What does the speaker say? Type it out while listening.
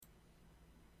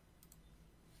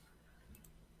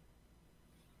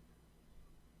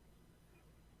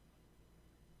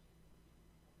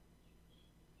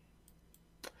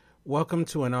Welcome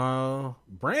to an all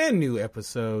brand new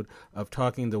episode of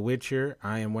Talking the Witcher.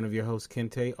 I am one of your hosts,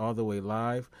 Kente, all the way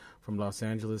live from Los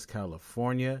Angeles,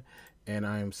 California, and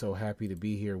I am so happy to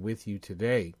be here with you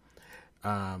today.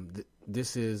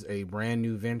 This is a brand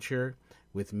new venture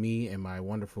with me and my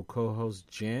wonderful co-host,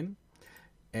 Jen.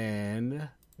 And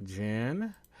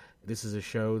Jen, this is a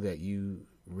show that you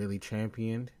really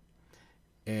championed.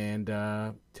 And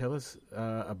tell us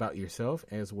about yourself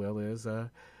as well as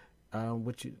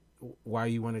why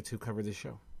you wanted to cover this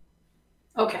show.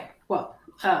 Okay, well,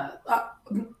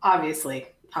 obviously,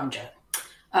 I'm Jen.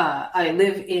 I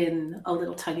live in a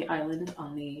little tiny island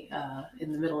on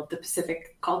in the middle of the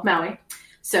Pacific called Maui.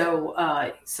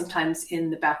 So sometimes in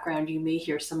the background, you may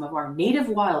hear some of our native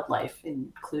wildlife,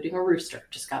 including a rooster.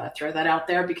 Just got to throw that out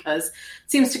there because it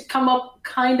seems to come up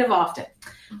kind of often.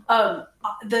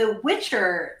 The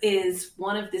Witcher is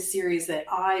one of the series that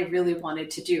I really wanted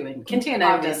to do, and Kente and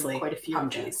I have done quite a few of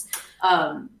these.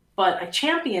 But I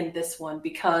championed this one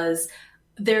because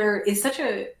there is such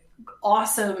a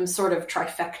awesome sort of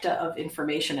trifecta of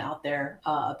information out there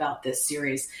about this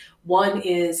series. One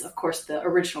is, of course, the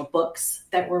original books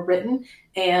that were written,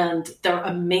 and they're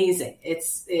amazing.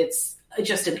 It's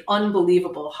just an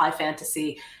unbelievable high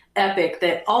fantasy epic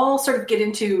that all sort of get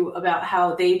into about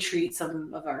how they treat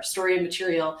some of our story and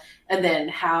material, and then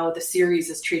how the series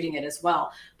is treating it as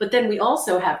well. But then we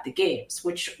also have the games,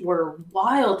 which were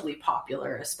wildly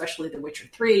popular, especially The Witcher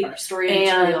 3, our story and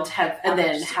material, and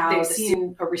then how they've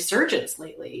seen a resurgence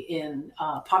lately in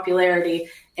popularity,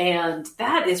 and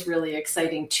that is really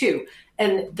exciting too.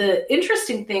 And the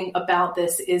interesting thing about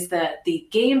this is that the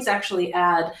games actually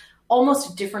add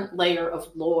almost a different layer of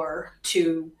lore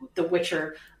to The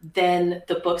Witcher than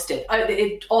the books did.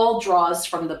 It all draws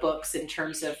from the books in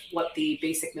terms of what the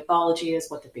basic mythology is,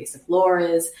 what the basic lore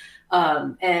is.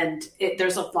 And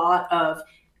there's a lot of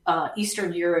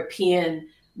Eastern European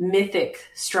mythic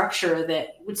structure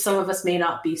that some of us may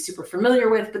not be super familiar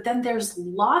with, but then there's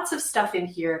lots of stuff in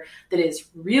here that is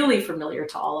really familiar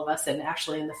to all of us. And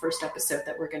actually in the first episode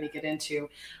that we're going to get into,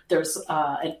 there's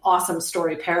an awesome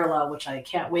story parallel, which I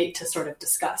can't wait to sort of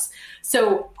discuss.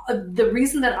 So the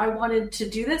reason that I wanted to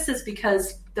do this is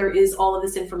because there is all of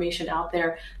this information out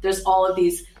there. There's all of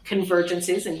these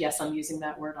convergences, and yes, I'm using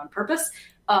that word on purpose,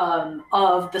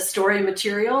 of the story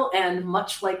material, and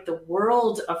much like the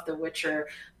world of The Witcher,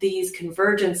 these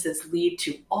convergences lead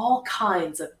to all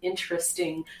kinds of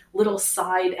interesting little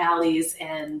side alleys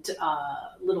and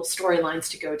little storylines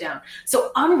to go down.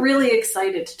 So I'm really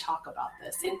excited to talk about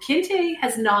this. And Kente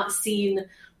has not seen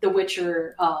The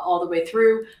Witcher all the way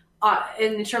through.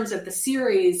 And in terms of the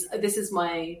series, this is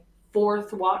my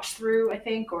fourth watch through, I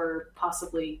think, or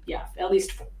possibly, at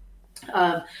least four.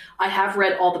 I have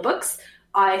read all the books.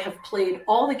 I have played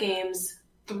all the games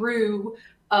through.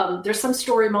 There's some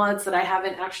story mods that I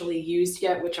haven't actually used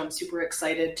yet, which I'm super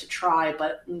excited to try.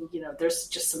 But, there's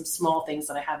just some small things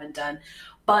that I haven't done.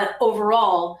 But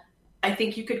overall, I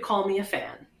think you could call me a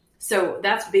fan. So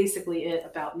that's basically it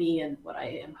about me and what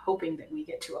I am hoping that we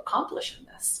get to accomplish in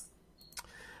this.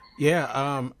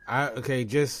 Yeah.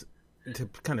 Just to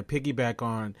kind of piggyback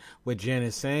on what Jen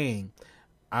is saying,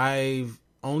 I've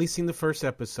only seen the first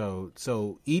episode.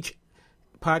 So each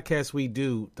podcast we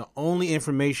do, the only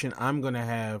information I'm going to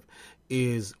have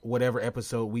is whatever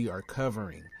episode we are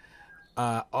covering.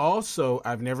 Also,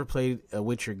 I've never played a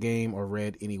Witcher game or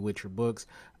read any Witcher books.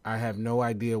 I have no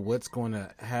idea what's going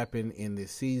to happen in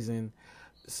this season.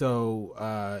 So,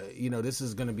 this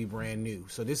is going to be brand new.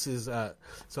 So this is, I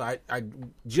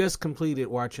just completed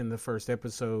watching the first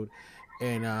episode,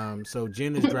 and so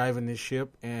Jen is driving this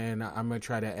ship, and I'm going to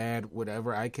try to add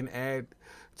whatever I can add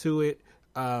to it.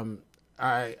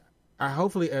 I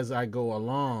hopefully, as I go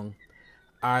along,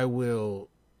 I will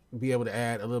be able to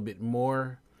add a little bit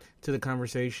more to the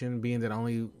conversation, being that I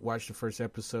only watched the first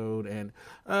episode, and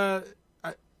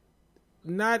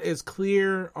not as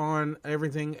clear on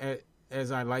everything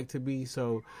as I like to be.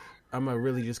 So I'm gonna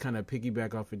really just kind of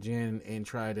piggyback off of Jen and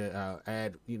try to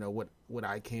add, what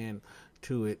I can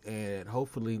to it, and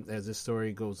hopefully, as this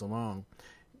story goes along,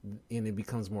 and it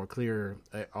becomes more clear,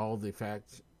 all the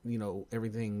facts,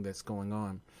 everything that's going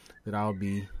on, that I'll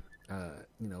be,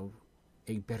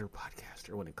 a better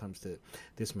podcaster when it comes to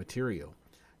this material.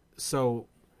 So,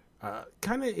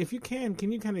 kind of, if you can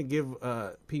you kind of give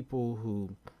people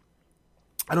who,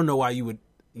 I don't know why you would,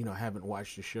 haven't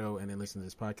watched the show and then listen to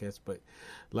this podcast, but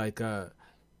like,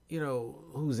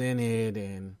 who's in it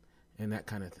and that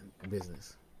kind of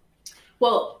business.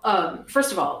 Well,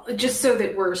 first of all, just so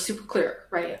that we're super clear,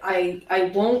 right?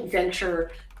 I won't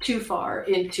venture too far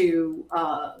into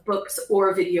books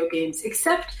or video games,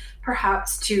 except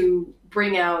perhaps to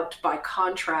bring out, by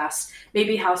contrast,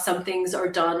 maybe how some things are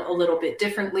done a little bit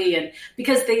differently. And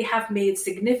because they have made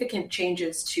significant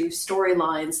changes to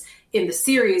storylines in the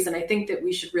series, and I think that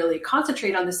we should really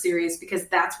concentrate on the series because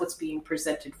that's what's being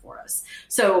presented for us.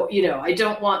 So, I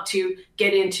don't want to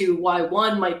get into why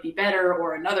one might be better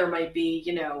or another might be,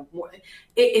 more.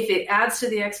 If it adds to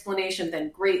the explanation,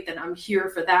 then great, then I'm here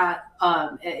for that.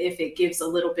 If it gives a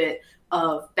little bit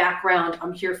of background,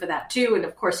 I'm here for that too. And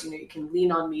of course, you can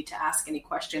lean on me to ask any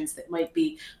questions that might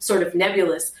be sort of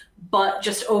nebulous. But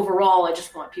just overall, I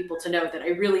just want people to know that I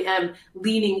really am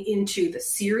leaning into the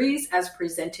series as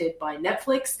presented by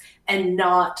Netflix and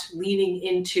not leaning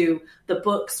into the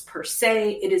books per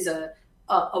se. It is a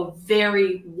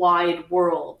very wide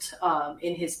world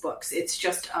in his books. It's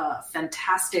just a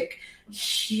fantastic,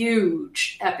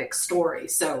 huge, epic story.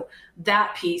 So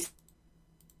that piece.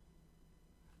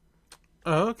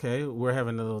 Oh, okay. We're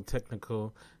having a little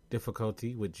technical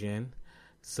difficulty with Jen.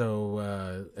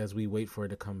 So as we wait for her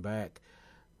to come back,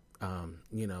 I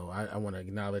want to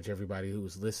acknowledge everybody who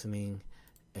was listening.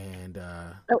 And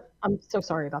I'm so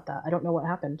sorry about that. I don't know what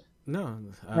happened. No.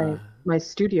 My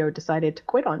studio decided to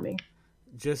quit on me.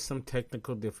 Just some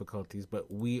technical difficulties, but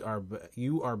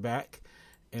you are back,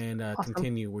 and awesome.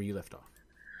 Continue where you left off.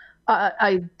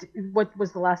 What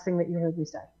was the last thing that you heard me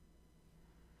say?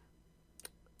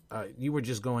 You were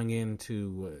just going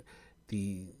into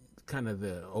the kind of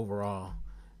the overall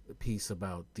piece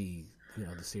about the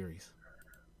series.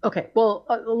 Okay, well,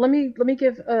 let me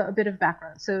give a bit of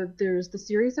background. So there's the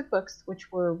series of books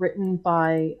which were written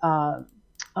by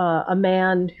a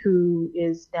man who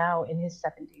is now in his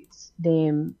 70s,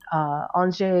 named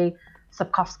Andrzej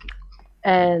Sapkowski.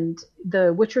 And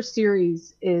the Witcher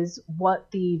series is what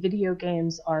the video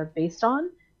games are based on,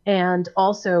 and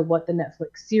also what the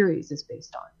Netflix series is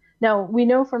based on. Now, we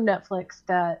know from Netflix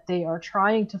that they are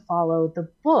trying to follow the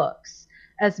books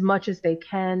as much as they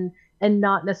can and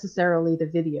not necessarily the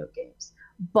video games.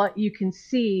 But you can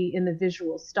see in the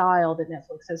visual style that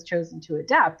Netflix has chosen to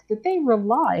adapt that they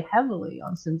rely heavily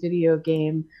on some video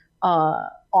game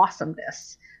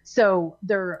awesomeness. So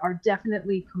there are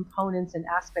definitely components and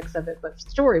aspects of it, but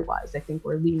story-wise, I think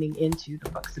we're leaning into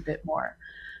the books a bit more.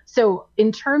 So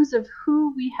in terms of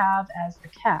who we have as the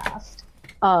cast,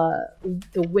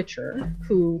 the Witcher,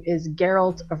 who is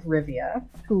Geralt of Rivia,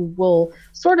 who we'll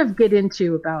sort of get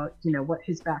into about, what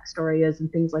his backstory is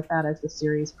and things like that as the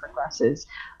series progresses,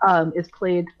 is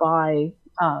played by,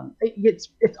 it's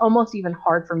almost even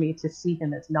hard for me to see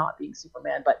him as not being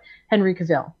Superman, but Henry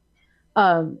Cavill.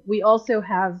 We also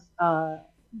have,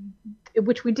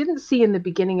 which we didn't see in the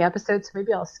beginning episode, so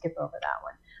maybe I'll skip over that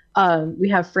one. We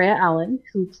have Freya Allan,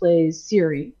 who plays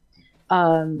Ciri.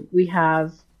 We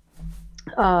have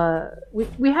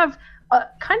we have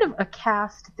kind of a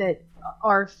cast that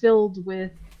are filled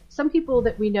with some people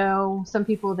that we know, some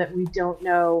people that we don't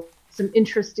know, some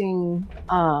interesting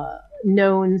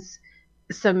knowns,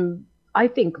 some, I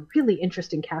think, really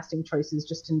interesting casting choices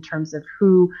just in terms of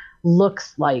who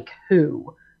looks like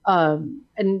who.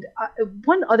 And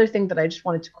one other thing that I just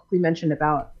wanted to quickly mention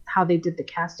about how they did the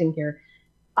casting here,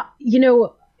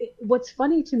 what's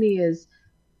funny to me is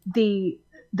the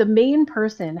main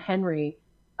person, Henry,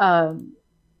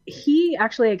 he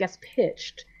actually, I guess,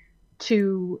 pitched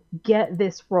to get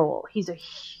this role. He's a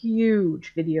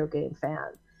huge video game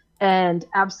fan and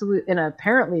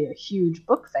apparently a huge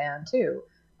book fan too.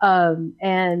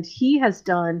 And he has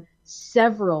done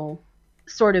several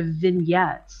sort of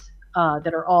vignettes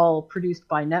that are all produced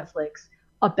by Netflix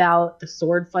about the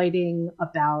sword fighting,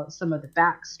 about some of the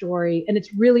backstory, and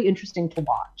it's really interesting to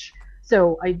watch.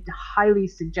 So I highly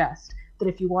suggest that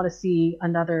if you want to see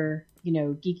another,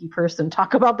 geeky person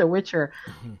talk about The Witcher,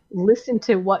 listen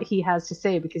to what he has to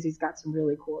say, because he's got some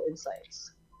really cool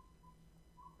insights.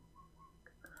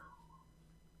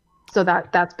 So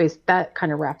that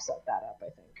kind of wraps that up, I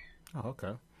think. Oh,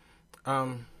 okay.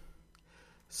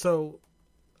 So,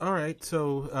 all right.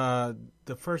 So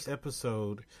the first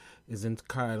episode is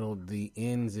entitled "The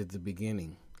Ends at the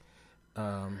Beginning."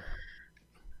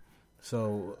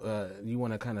 So you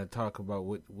want to kind of talk about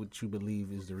what you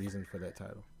believe is the reason for that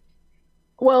title?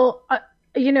 Well,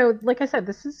 like I said,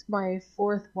 this is my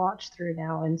fourth watch through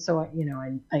now, and so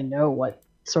I know what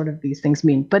sort of these things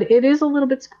mean, but it is a little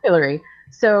bit spoilery.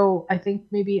 So I think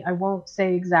maybe I won't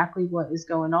say exactly what is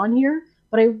going on here,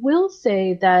 but I will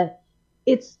say that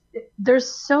there's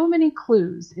so many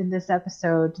clues in this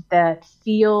episode that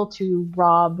feel to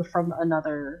rob from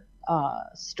another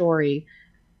story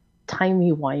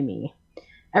timey-wimey.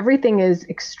 Everything is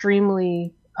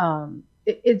extremely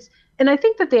it's, and I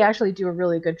think that they actually do a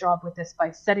really good job with this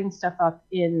by setting stuff up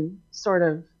in sort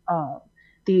of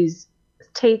these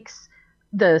takes,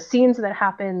 the scenes that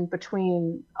happen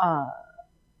between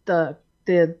the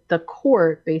the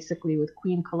court, basically, with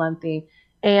Queen Calanthe,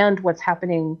 and what's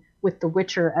happening with the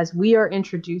Witcher as we are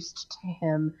introduced to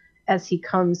him as he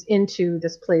comes into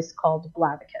this place called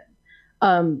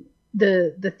Blaviken.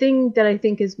 The thing that I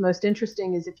think is most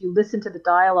interesting is if you listen to the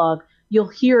dialogue, you'll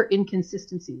hear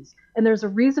inconsistencies, and there's a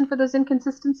reason for those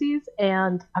inconsistencies.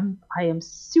 And I am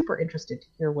super interested to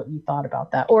hear what you thought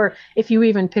about that, or if you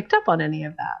even picked up on any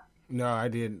of that. No, I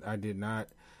did not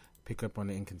pick up on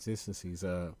the inconsistencies.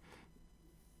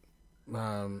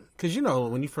 Because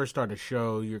when you first start a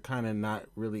show, you're kind of not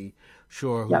really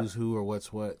sure who's who or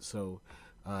what's what. So,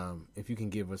 if you can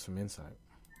give us some insight.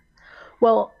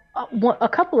 Well, a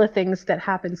couple of things that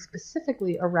happen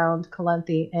specifically around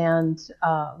Calanthe and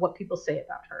what people say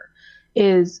about her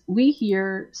is we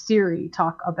hear Ciri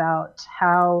talk about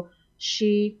how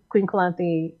Queen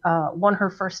Calanthe, won her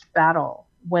first battle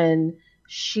when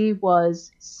she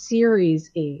was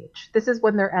Ciri's age. This is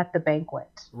when they're at the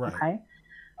banquet. Right.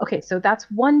 Okay, so that's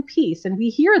one piece, and we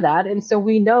hear that, and so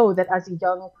we know that as a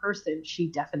young person, she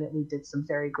definitely did some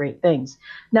very great things.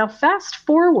 Now, fast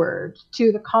forward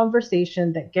to the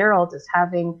conversation that Geralt is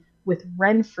having with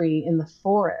Renfri in the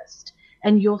forest,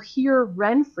 and you'll hear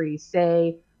Renfri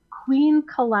say, Queen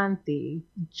Calanthe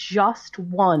just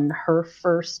won her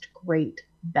first great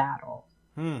battle.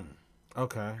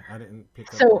 Okay, I didn't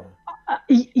pick up on that.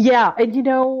 Yeah, and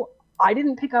I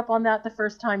didn't pick up on that the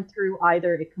first time through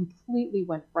either. It completely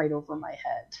went right over my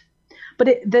head.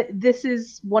 But this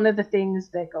is one of the things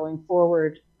that going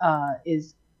forward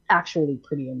is actually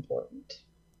pretty important.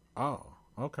 Oh,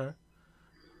 okay.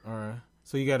 All right.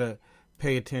 So you got to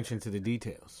pay attention to the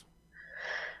details.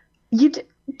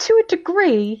 To a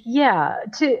degree, yeah.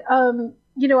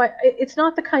 It's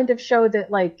not the kind of show that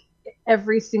like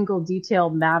every single detail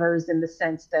matters in the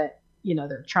sense that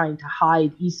they're trying to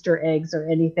hide Easter eggs or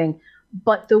anything.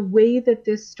 But the way that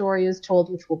this story is told,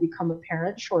 which will become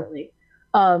apparent shortly,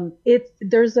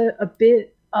 there's a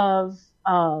bit of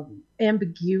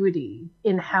ambiguity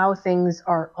in how things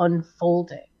are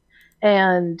unfolding.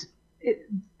 And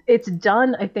it's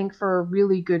done, I think, for a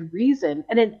really good reason.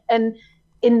 And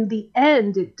in the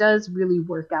end, it does really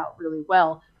work out really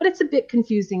well. But it's a bit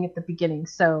confusing at the beginning.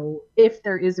 So if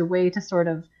there is a way to sort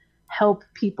of help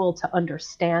people to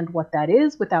understand what that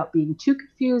is without being too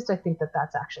confused, I think that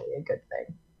that's actually a good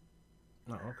thing.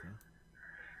 Oh, okay.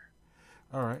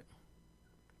 All right.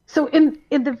 So in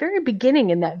the very beginning,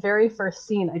 in that very first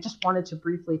scene, I just wanted to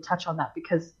briefly touch on that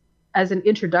because as an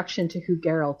introduction to who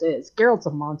Geralt is, Geralt's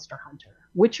a monster hunter.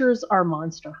 Witchers are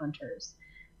monster hunters.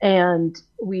 And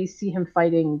we see him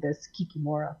fighting this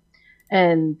Kikimora.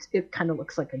 And it kind of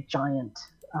looks like a giant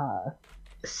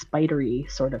spidery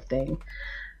sort of thing.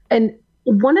 And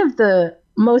one of the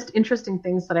most interesting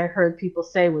things that I heard people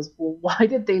say was, well, why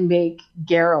did they make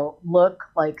Geralt look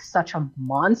like such a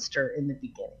monster in the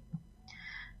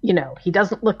beginning? He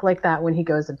doesn't look like that when he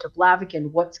goes into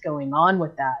Blaviken. What's going on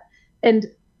with that? And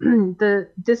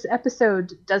this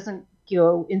episode doesn't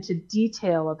go into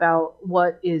detail about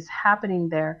what is happening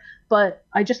there, but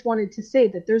I just wanted to say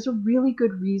that there's a really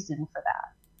good reason for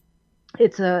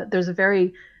that. There's a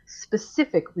very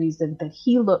specific reason that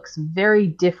he looks very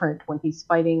different when he's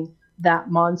fighting that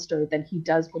monster than he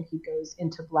does when he goes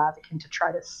into Blaviken to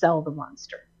try to sell the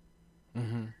monster.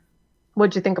 Mm-hmm.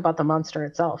 What'd you think about the monster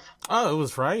itself? Oh, it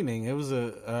was frightening. It was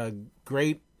a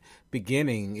great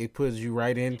beginning. It puts you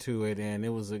right into it, and it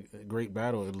was a great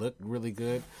battle. It looked really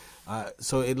good.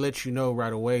 So it lets you know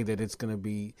right away that it's going to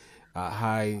be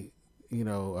high,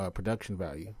 production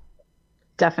value.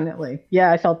 Definitely.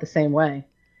 Yeah, I felt the same way.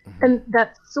 Mm-hmm. And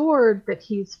that sword that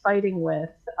he's fighting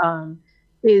with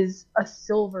is a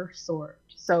silver sword.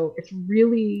 So it's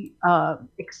really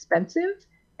expensive.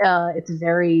 It's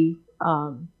very,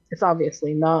 it's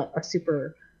obviously not a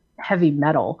super heavy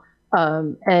metal.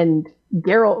 And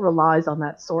Geralt relies on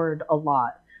that sword a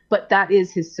lot. But that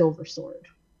is his silver sword.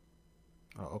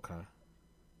 Oh, okay.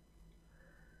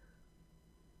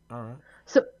 All right.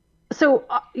 So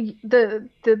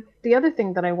the other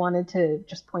thing that I wanted to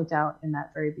just point out in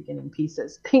that very beginning piece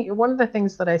is one of the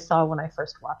things that I saw when I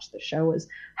first watched the show was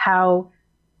how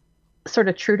sort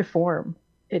of true to form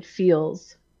it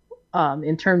feels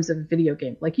in terms of a video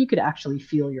game. Like you could actually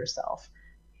feel yourself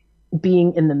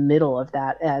being in the middle of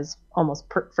that as almost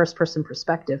first person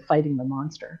perspective fighting the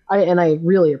monster. I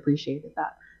really appreciated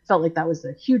that. Felt like that was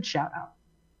a huge shout out.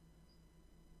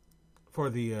 For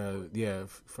the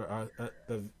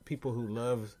the people who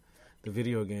love the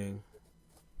video game.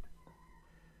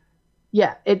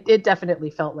 Yeah, it definitely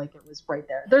felt like it was right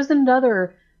there. There's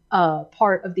another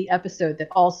part of the episode that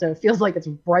also feels like it's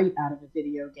right out of a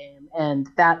video game, and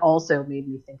that also made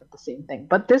me think of the same thing.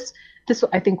 But this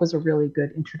I think was a really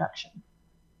good introduction.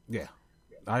 Yeah,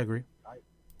 I agree.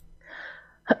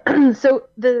 So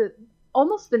the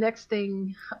next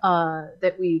thing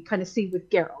that we kind of see with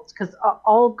Geralt, because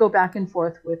I'll go back and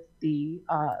forth with the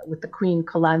Queen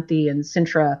Calanthe and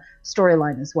Sintra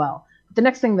storyline as well. The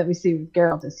next thing that we see with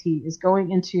Geralt is he is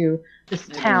going into this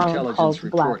town called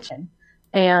Blacken,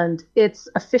 and it's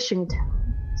a fishing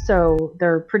town. So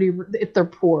if they're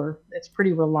poor, it's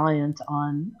pretty reliant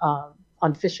on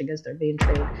fishing as their main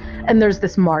trade. And there's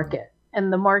this market,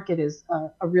 and the market is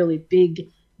a really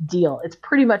big deal. It's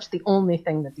pretty much the only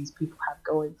thing that these people have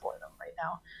going for them right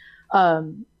now.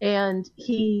 And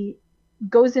he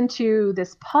goes into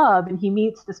this pub and he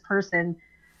meets this person.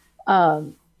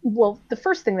 Well, the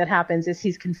first thing that happens is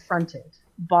he's confronted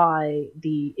by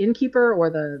the innkeeper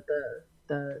or the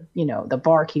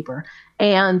barkeeper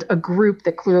and a group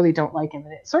that clearly don't like him.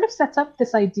 And it sort of sets up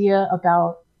this idea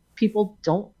about people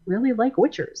don't really like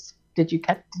witchers. Did you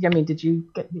get,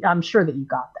 I'm sure that you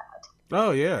got that.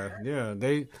 Oh yeah.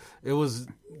 He was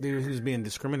being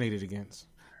discriminated against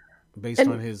based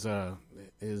on his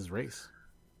race.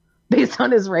 Based on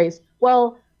his race.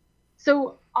 Well,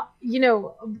 so,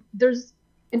 there's,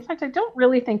 in fact, I don't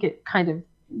really think it kind of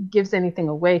gives anything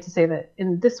away to say that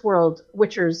in this world,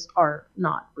 witchers are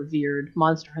not revered.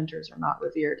 Monster hunters are not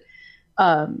revered.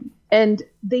 And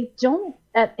they don't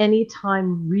at any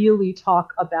time really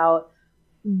talk about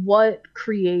what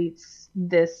creates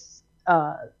this,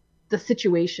 the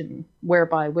situation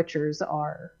whereby witchers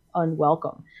are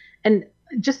unwelcome. And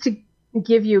just to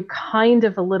give you kind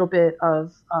of a little bit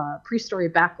of pre-story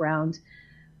background,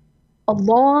 a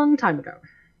long time ago,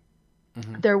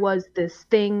 there was this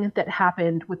thing that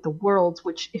happened with the worlds,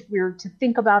 which if we were to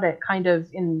think about it kind of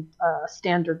in a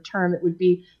standard term, it would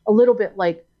be a little bit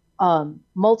like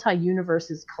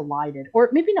multi-universes collided, or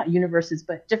maybe not universes,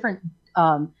 but different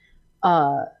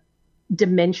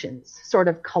dimensions sort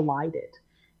of collided.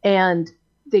 And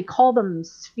they call them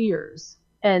spheres.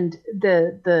 And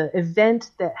the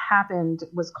event that happened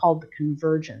was called the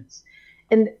convergence.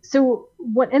 And so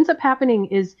what ends up happening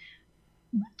is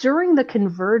during the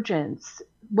convergence,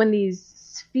 when these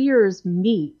spheres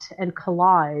meet and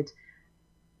collide,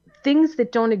 things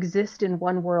that don't exist in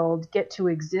one world get to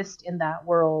exist in that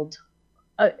world,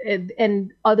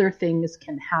 and other things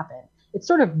can happen. It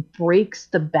sort of breaks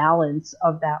the balance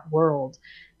of that world.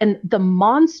 And the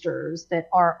monsters that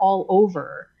are all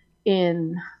over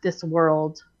in this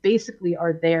world basically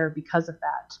are there because of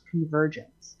that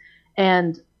convergence.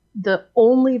 And the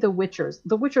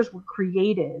witchers were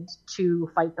created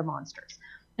to fight the monsters,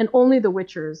 and only the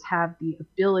witchers have the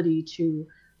ability to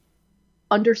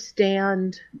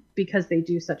understand, because they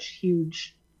do such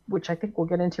huge, which I think we'll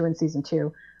get into in season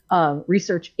 2,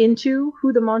 research into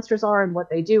who the monsters are and what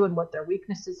they do and what their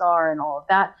weaknesses are and all of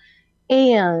that.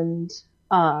 And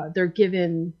they're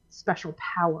given special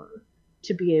power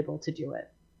to be able to do it.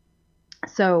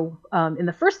 So in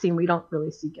the first scene, we don't really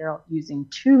see Geralt using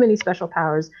too many special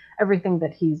powers. Everything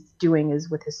that he's doing is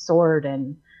with his sword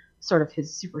and sort of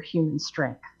his superhuman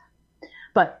strength.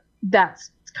 But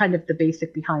that's kind of the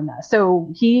basic behind that.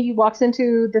 So he walks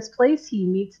into this place, he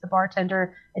meets the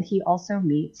bartender, and he also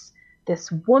meets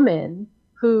this woman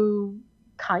who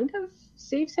kind of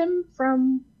saves him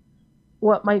from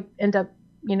what might end up,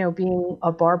 being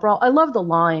a bar brawl. I love the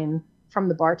line from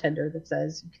the bartender that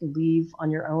says you can leave on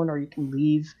your own or you can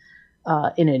leave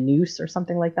in a noose or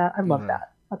something like that. I love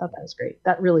that. I thought that was great.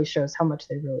 That really shows how much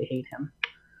they really hate him.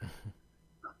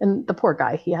 And the poor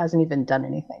guy, he hasn't even done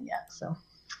anything yet. So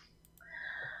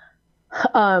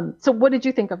so what did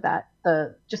you think of that?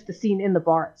 Just the scene in the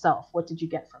bar itself. What did you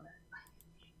get from it?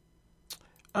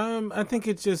 I think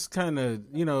it's just kind of,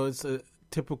 it's a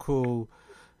typical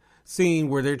scene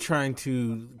where they're trying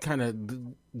to kind of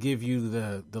give you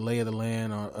the lay of the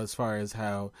land as far as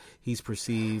how he's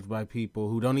perceived by people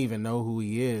who don't even know who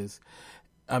he is.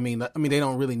 I mean, they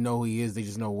don't really know who he is. They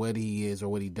just know what he is or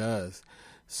what he does.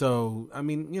 So, I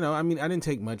didn't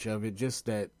take much of it. Just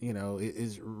that,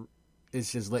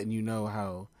 it's just letting you know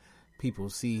how people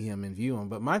see him and view him.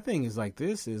 But my thing is like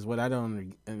this is what I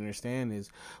don't understand is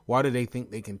why do they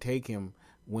think they can take him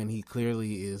when he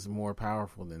clearly is more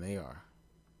powerful than they are?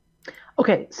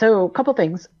 Okay, so a couple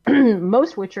things.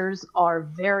 Most witchers are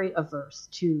very averse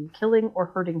to killing or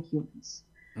hurting humans.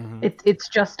 Mm-hmm. It's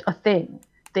just a thing.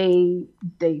 They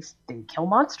kill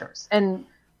monsters, and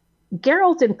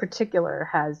Geralt in particular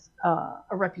has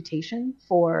a reputation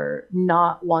for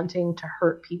not wanting to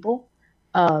hurt people.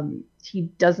 He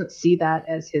doesn't see that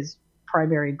as his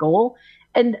primary goal.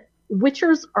 And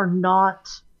Witchers are not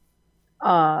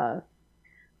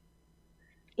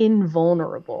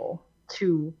invulnerable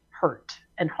to hurt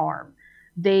and harm.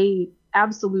 They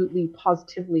absolutely,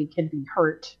 positively can be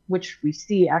hurt, which we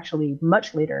see actually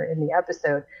much later in the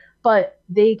episode, but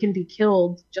they can be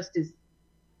killed just as,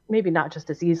 maybe not just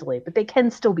as easily, but they can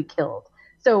still be killed.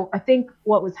 So I think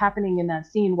what was happening in that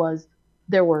scene was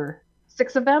there were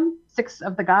 6 of them, 6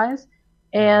 of the guys,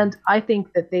 and I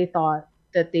think that they thought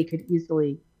that they could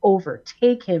easily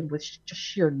overtake him with just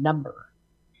sheer number.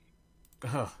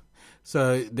 Oh,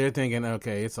 so they're thinking,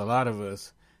 okay, it's a lot of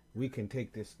us. We can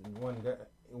take this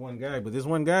one guy, but this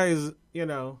one guy is,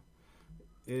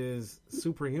 is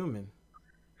superhuman.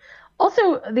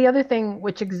 Also, the other thing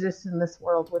which exists in this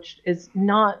world, which is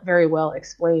not very well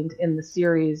explained in the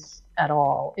series at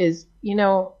all, is,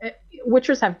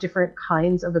 Witchers have different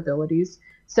kinds of abilities.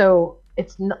 So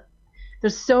it's not,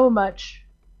 there's so much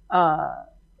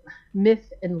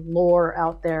myth and lore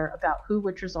out there about who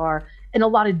Witchers are, and a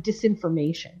lot of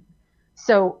disinformation.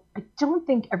 So I don't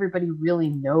think everybody really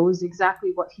knows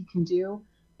exactly what he can do,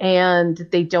 and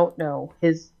they don't know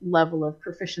his level of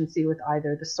proficiency with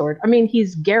either the sword. I mean,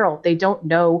 he's Geralt. They don't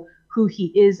know who he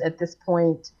is at this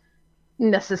point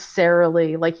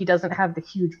necessarily. Like, he doesn't have the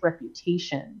huge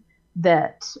reputation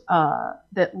that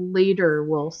that later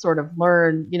we'll sort of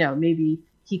learn, maybe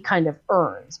he kind of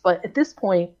earns. But at this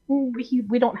point,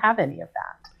 we don't have any of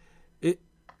that.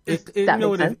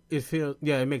 It feels,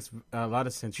 it makes a lot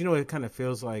of sense. What it kind of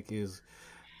feels like is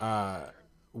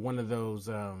one of those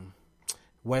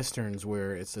westerns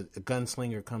where it's a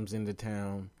gunslinger comes into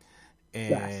town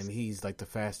and he's like the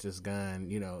fastest gun,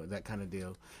 that kind of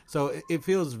deal. So it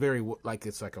feels very like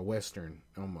it's like a western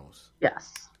almost.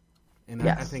 Yes. And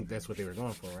I think that's what they were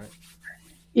going for, right?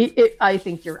 I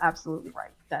think you're absolutely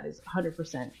right. That is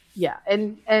 100%. Yeah.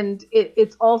 And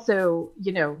it's also,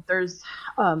 there's,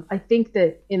 I think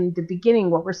that in the beginning,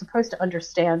 what we're supposed to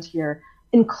understand here,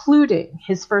 including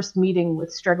his first meeting with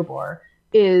Stregobor,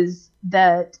 is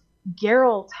that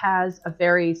Geralt has a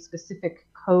very specific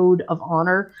code of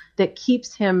honor that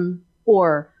keeps him,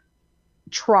 or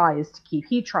tries to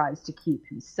keep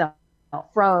himself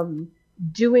from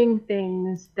doing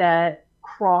things that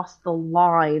cross the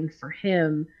line for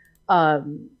him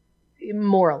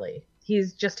morally. He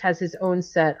just has his own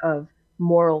set of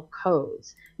moral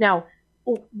codes. Now,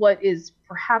 what is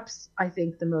perhaps, I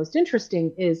think, the most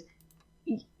interesting is,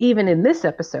 even in this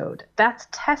episode, that's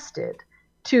tested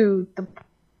to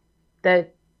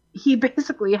that he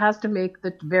basically has to make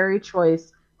the very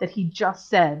choice that he just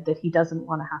said that he doesn't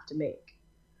want to have to make.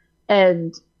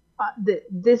 And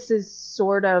this is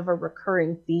sort of a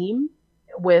recurring theme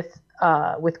with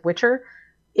Witcher.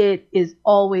 It is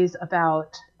always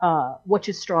about which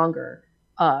is stronger,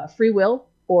 free will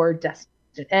or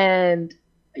destiny. And,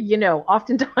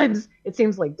 oftentimes it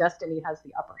seems like destiny has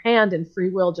the upper hand and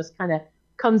free will just kind of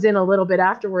comes in a little bit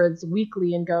afterwards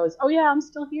weakly and goes, oh yeah, I'm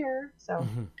still here. So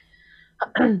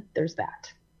there's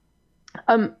that.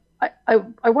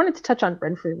 I wanted to touch on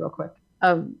Renfri real quick.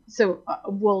 So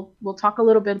we'll talk a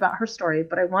little bit about her story,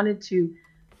 but I wanted to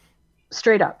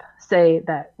straight up say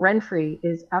that Renfri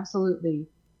is absolutely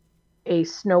a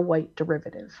Snow White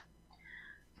derivative.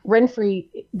 Renfri,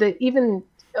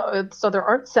 so there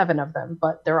aren't 7 of them,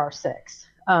 but there are 6.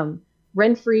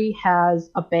 Renfri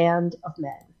has a band of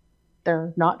men.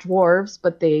 They're not dwarves,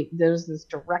 but there's this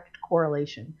direct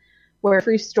correlation. Where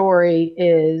Renfri's story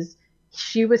is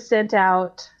she was sent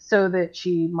out so that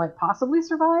she might possibly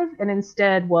survive, and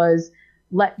instead was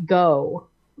let go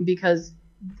because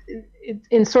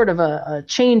in sort of a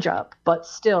change up, but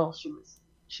still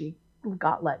she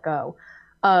got let go,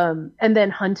 and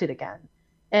then hunted again.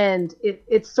 And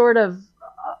it's sort of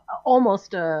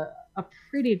almost a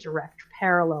pretty direct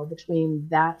parallel between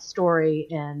that story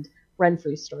and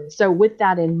Renfri's story. So with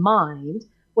that in mind,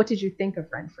 what did you think of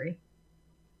Renfri?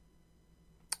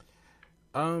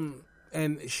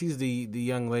 And she's the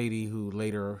young lady who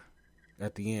later,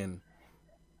 at the end,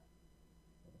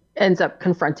 ends up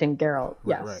confronting Geralt.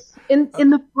 Yes. Right. In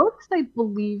the books, I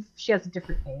believe she has a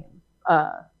different name.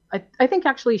 I think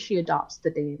actually she adopts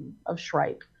the name of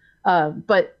Shrike.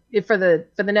 But for the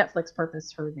Netflix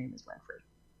purpose, her name is Renfri.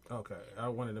 Okay, I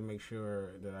wanted to make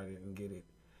sure that I didn't get it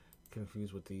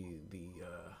confused with the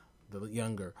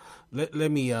younger.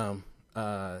 Let me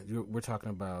we're talking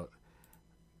about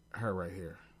her right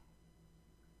here.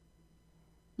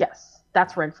 Yes,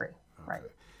 that's Renfri. Okay. Right.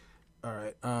 All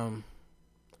right.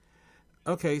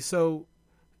 Okay, so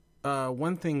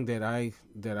one thing that I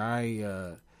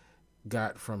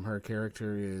got from her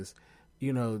character is,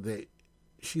 that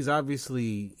she's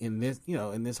obviously in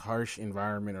this harsh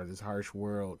environment or this harsh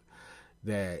world,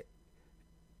 that,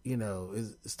 you know,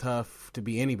 it's tough to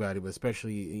be anybody, but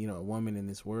especially, you know, a woman in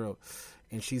this world.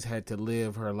 And she's had to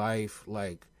live her life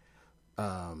like,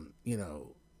 you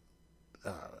know,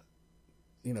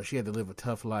 she had to live a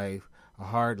tough life, a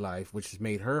hard life, which has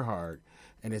made her hard,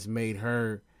 and it's made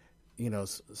her, you know,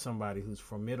 somebody who's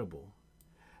formidable.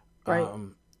 Right.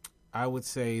 I would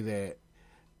say that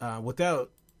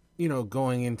without, you know,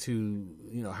 going into,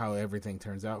 you know, how everything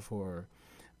turns out for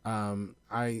her,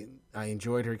 I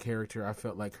enjoyed her character. I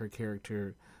felt like her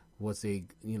character was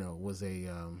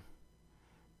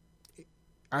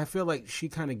I feel like she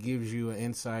kind of gives you an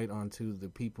insight onto the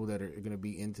people that are going to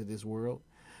be into this world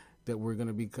that we're going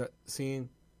to be seeing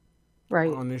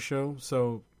right on this show.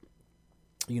 So,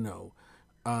 you know,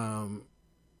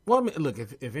 well, I mean, look,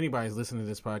 if anybody's listening to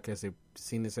this podcast, they've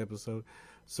seen this episode.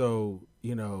 So,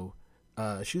 you know,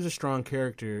 she's a strong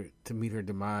character to meet her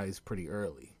demise pretty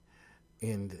early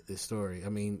in the story. I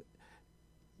mean,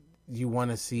 you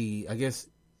want to see, I guess,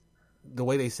 the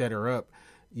way they set her up,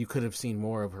 you could have seen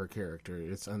more of her character.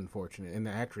 It's unfortunate. And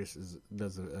the actress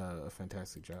does a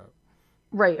fantastic job.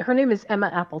 Right. Her name is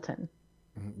Emma Appleton.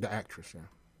 The actress, yeah.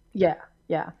 Yeah,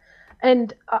 yeah.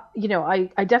 And, you know,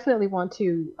 I definitely want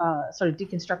to sort of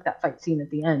deconstruct that fight scene at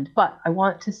the end. But I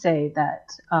want to say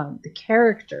that the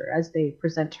character, as they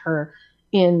present her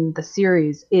in the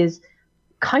series, is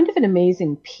kind of an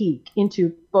amazing peek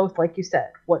into both, like you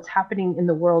said, what's happening in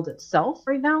the world itself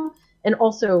right now, and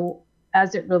also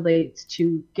as it relates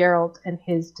to Geralt and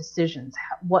his decisions,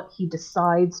 what he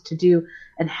decides to do,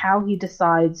 and how he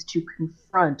decides to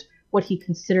confront what he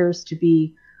considers to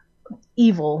be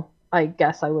evil, I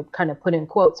guess I would kind of put in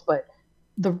quotes, but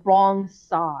the wrong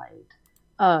side.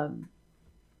 And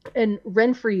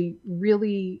Renfri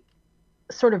really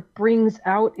sort of brings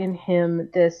out in him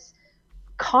this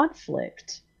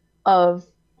conflict of,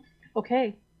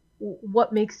 okay,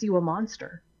 what makes you a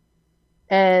monster?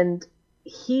 And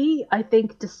he, I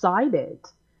think, decided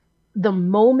the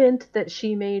moment that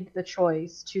she made the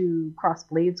choice to cross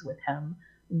blades with him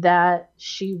that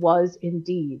she was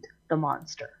indeed the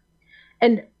monster.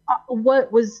 And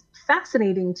what was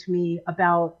fascinating to me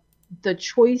about the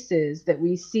choices that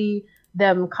we see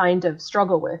them kind of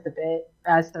struggle with a bit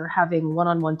as they're having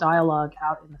one-on-one dialogue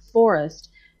out in the forest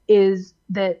is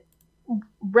that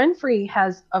Renfri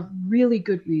has a really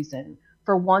good reason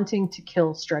for wanting to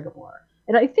kill Stregobor.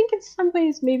 And I think in some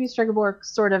ways maybe Stregobor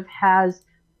sort of has,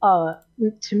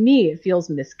 to me, it feels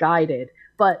misguided.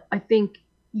 But I think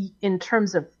in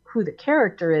terms of who the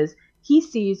character is, he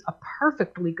sees a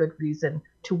perfectly good reason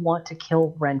to want to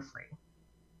kill Renfri.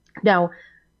 Now,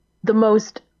 the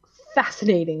most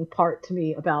fascinating part to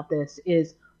me about this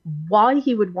is why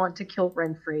he would want to kill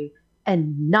Renfri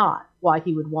and not why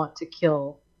he would want to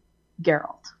kill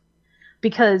Geralt.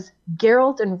 Because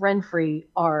Geralt and Renfri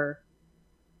are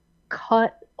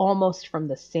cut almost from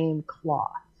the same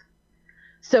cloth.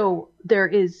 So there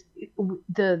is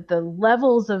the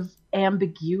levels of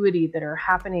ambiguity that are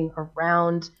happening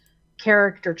around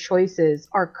character choices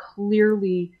are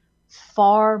clearly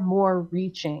far more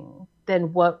reaching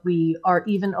than what we are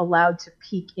even allowed to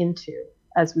peek into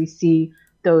as we see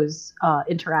those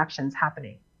interactions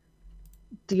happening.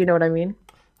 Do you know what I mean?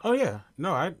 Oh yeah,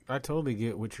 no, I totally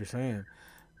get what you're saying,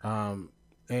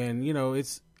 and you know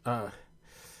it's I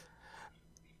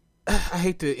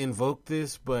hate to invoke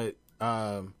this, but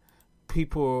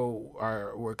people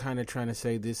were kind of trying to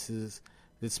say this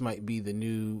might be the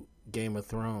new Game of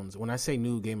Thrones. When I say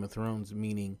new Game of Thrones,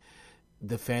 meaning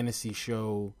the fantasy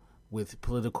show with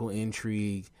political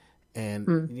intrigue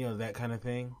and you know that kind of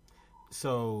thing.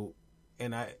 So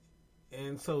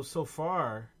so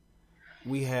far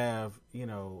we have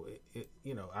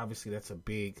obviously that's a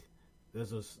big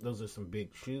those are some big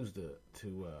shoes to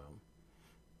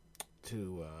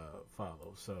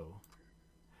follow. So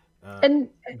and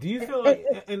do you feel like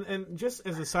and just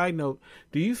as a side note,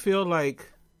 do you feel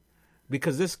like,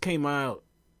 because this came out,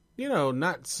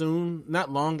 not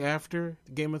long after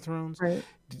Game of Thrones, right,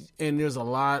 and there's a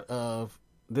lot of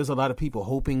people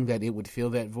hoping that it would fill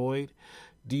that void.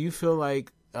 Do you feel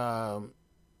like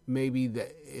maybe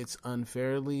that it's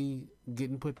unfairly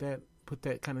getting put that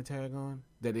kind of tag on,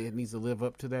 that it needs to live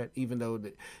up to that, even though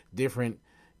different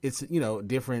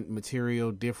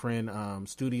material, different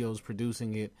studios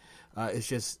producing it, it's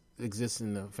just exists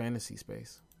in the fantasy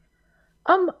space?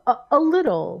 A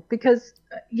little, because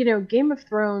Game of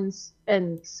Thrones,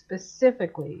 and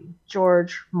specifically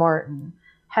George Martin,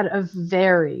 had a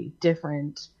very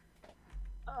different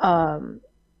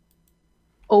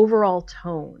overall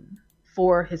tone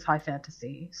for his high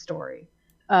fantasy story.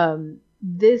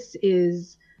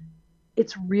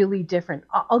 It's really different.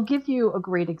 I'll give you a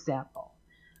great example.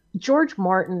 George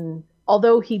Martin,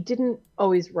 although he didn't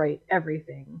always write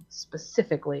everything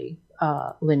specifically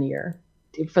linear,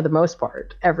 for the most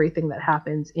part, everything that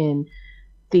happens in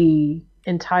the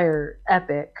entire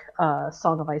epic,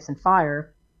 Song of Ice and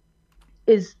Fire,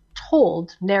 is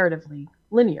told narratively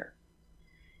linear.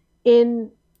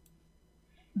 In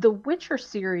the Witcher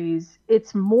series,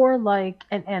 it's more like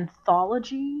an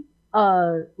anthology,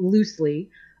 loosely,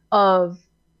 of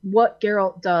what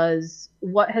Geralt does,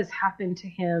 what has happened to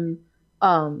him,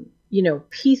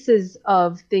 pieces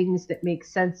of things that make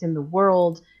sense in the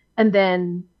world, and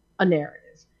then a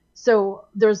narrative. So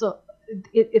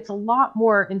it's a lot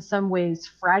more, in some ways,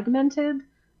 fragmented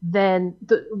than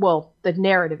the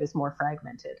narrative is more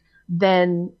fragmented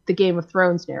than the Game of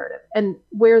Thrones narrative. And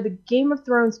where the Game of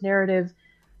Thrones narrative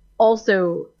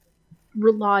also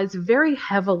relies very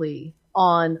heavily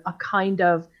on a kind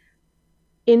of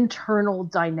internal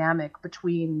dynamic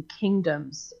between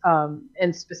kingdoms,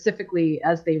 and specifically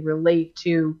as they relate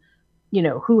to,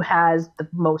 who has the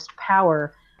most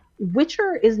power.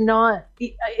 Witcher is not,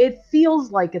 it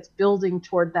feels like it's building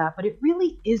toward that, but it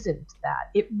really isn't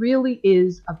that. It really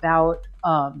is about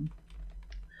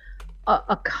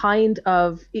a kind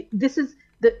of, this is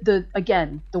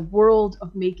the world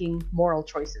of making moral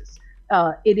choices.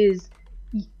 It is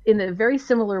in a very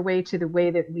similar way to the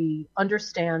way that we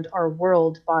understand our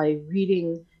world by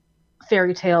reading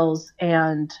fairy tales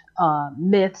and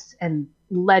myths and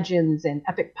legends and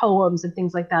epic poems and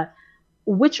things like that.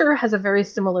 Witcher has a very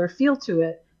similar feel to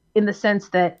it, in the sense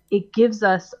that it gives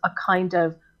us a kind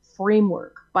of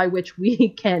framework by which we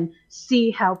can see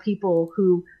how people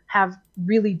who have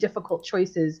really difficult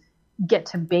choices get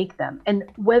to make them. And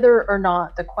whether or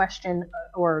not the question,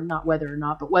 or not whether or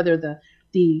not, but whether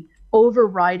the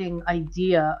overriding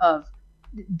idea of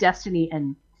destiny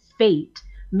and fate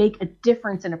make a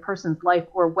difference in a person's life,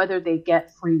 or whether they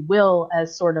get free will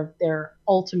as sort of their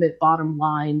ultimate bottom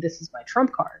line, this is my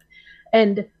trump card.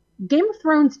 And Game of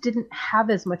Thrones didn't have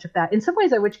as much of that. In some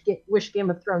ways, I wish Game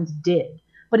of Thrones did.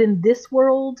 But in this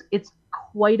world, it's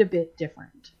quite a bit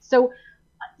different. So,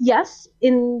 yes,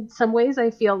 in some ways,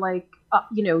 I feel like,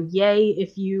 yay,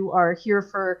 if you are here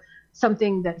for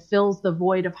something that fills the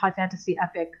void of high fantasy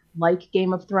epic like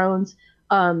Game of Thrones.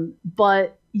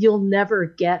 But you'll never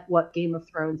get what Game of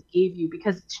Thrones gave you,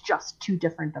 because it's just too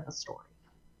different of a story.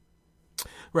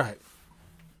 Right.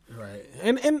 Right.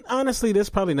 And honestly, that's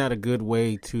probably not a good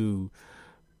way to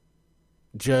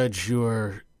judge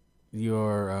your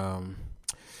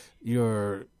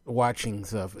watching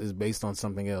stuff, is based on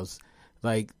something else.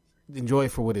 Like, enjoy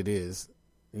it for what it is,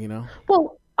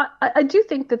 Well, I do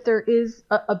think that there is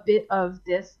a bit of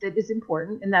this that is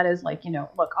important, and that is like,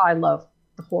 look, I love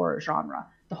the horror genre.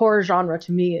 The horror genre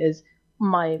to me is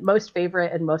my most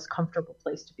favorite and most comfortable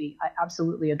place to be. I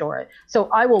absolutely adore it. So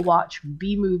I will watch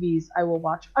B movies. I will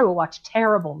watch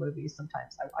terrible movies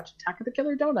sometimes. I watch Attack of the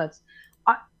Killer Donuts.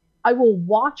 I will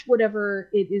watch whatever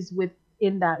it is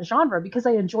within that genre, because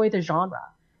I enjoy the genre.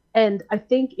 And I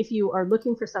think if you are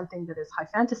looking for something that is high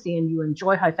fantasy and you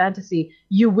enjoy high fantasy,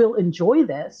 you will enjoy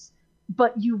this,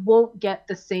 but you won't get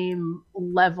the same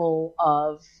level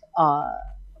of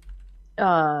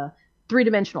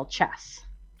three-dimensional chess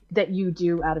that you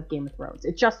do out of Game of Thrones.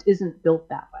 It just isn't built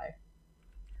that way.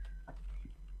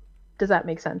 Does that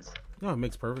make sense? No, it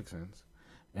makes perfect sense.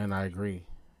 And I agree.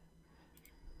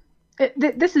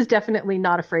 This is definitely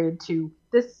not afraid to,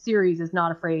 this series is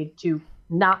not afraid to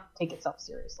not take itself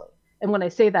seriously. And when I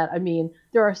say that, I mean,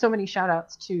 there are so many shout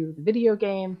outs to the video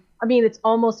game. I mean, it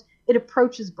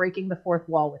approaches breaking the fourth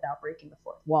wall without breaking the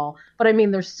fourth wall. But I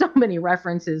mean, there's so many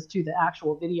references to the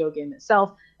actual video game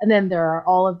itself. And then there are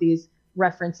all of these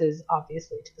references,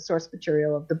 obviously, to the source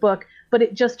material of the book. But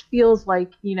it just feels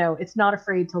like, it's not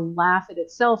afraid to laugh at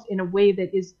itself in a way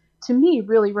that is, to me,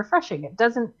 really refreshing. It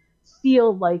doesn't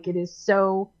feel like it is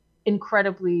so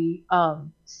incredibly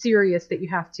serious that you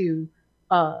have to,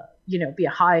 be a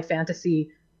high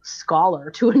fantasy scholar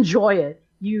to enjoy it.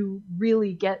 You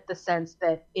really get the sense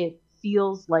that it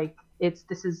feels like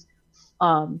this is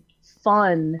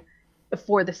fun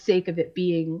for the sake of it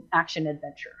being action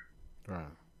adventure. Right.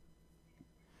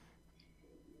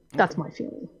 That's my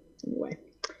feeling, anyway.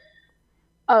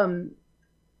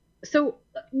 So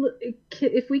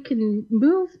if we can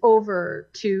move over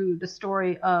to the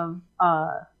story of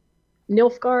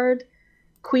Nilfgaard,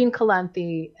 Queen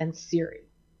Calanthe, and Ciri.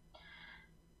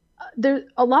 There,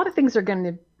 a lot of things are going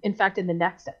to, in fact, in the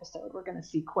next episode, we're going to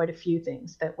see quite a few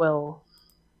things that will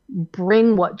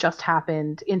bring what just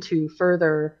happened into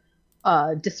further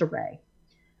disarray.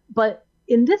 But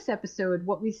in this episode,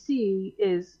 what we see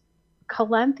is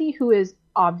Calanthe, who is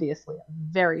obviously a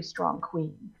very strong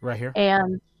queen. Right here?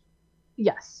 And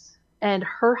Yes, and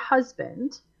her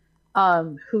husband,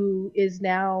 who is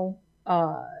now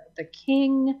the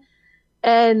king,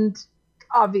 and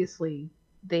obviously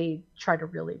they try to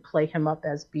really play him up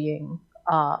as being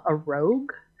a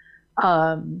rogue.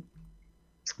 Um,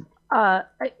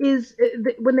 is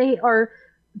when they are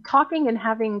talking and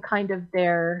having kind of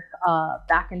their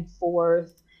back and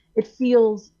forth, it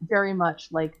feels very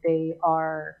much like they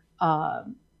are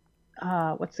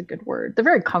what's a good word? They're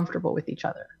very comfortable with each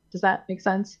other. Does that make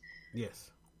sense?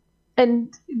 Yes.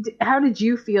 And how did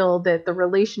you feel that the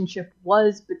relationship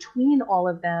was between all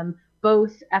of them,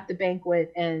 both at the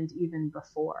banquet and even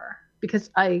before? Because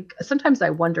I sometimes I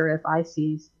wonder if I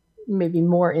see maybe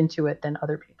more into it than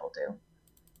other people do.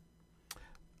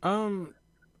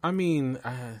 I mean,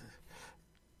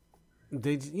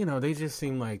 they just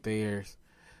seem like they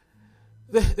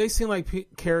seem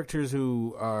like characters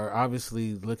who are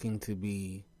obviously looking to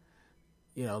be,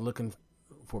 looking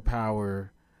for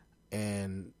power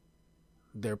and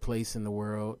their place in the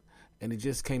world. And it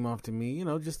just came off to me, I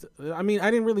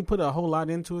didn't really put a whole lot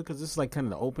into it because this is like kind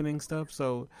of the opening stuff.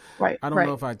 So right, I don't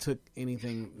know if I took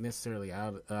anything necessarily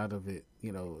out of it,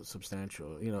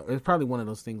 substantial. It's probably one of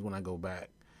those things when I go back,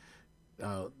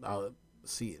 I'll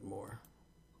see it more.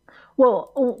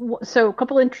 Well, so a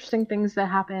couple interesting things that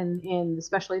happen in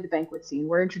especially the banquet scene.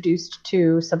 We're introduced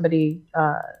to somebody,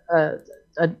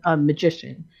 a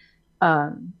magician,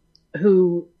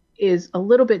 who is a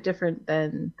little bit different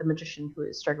than the magician who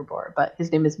is Stregobor, but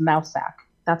his name is Mousak.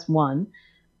 That's one.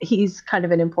 He's kind of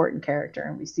an important character,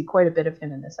 and we see quite a bit of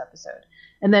him in this episode.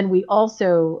 And then we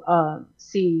also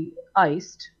see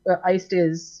Eist. Eist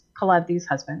is Calanthe's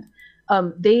husband.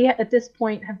 They, at this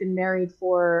point, have been married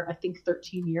for, I think,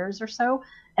 13 years or so.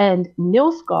 And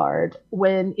Nilfgaard,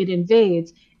 when it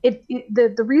invades,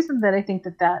 the reason that I think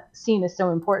that scene is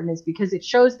so important is because it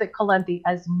shows that Calanthe,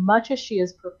 as much as she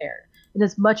is prepared, and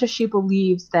as much as she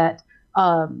believes that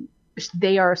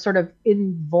they are sort of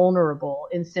invulnerable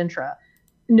in Cintra,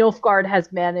 Nilfgaard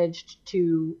has managed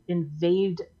to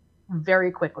invade very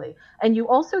quickly. And you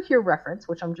also hear reference,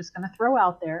 which I'm just going to throw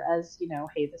out there as,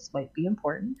 hey, this might be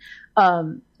important,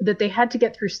 that they had to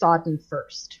get through Sodden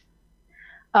first.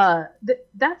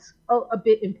 That's a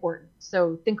bit important.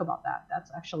 So think about that.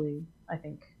 That's actually, I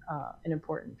think, an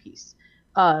important piece.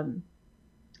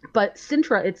 But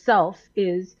Cintra itself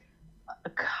is a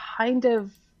kind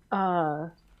of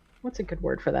what's a good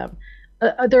word for them?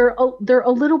 They're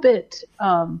a little bit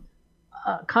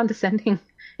condescending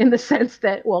in the sense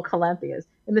that, well, Calanthe is,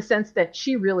 in the sense that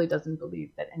she really doesn't believe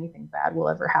that anything bad will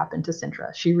ever happen to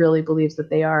Cintra. She really believes that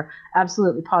they are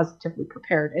absolutely positively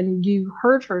prepared. And you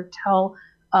heard her tell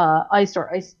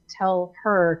Eist tell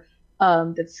her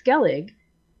that Skellig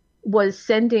was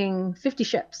sending 50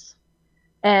 ships.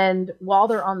 And while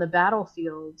they're on the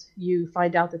battlefield, you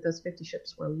find out that those 50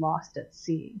 ships were lost at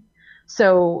sea.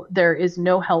 So there is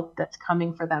no help that's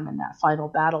coming for them in that final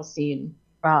battle scene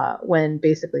when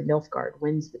basically Nilfgaard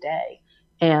wins the day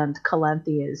and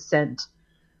Calanthe is sent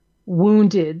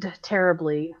wounded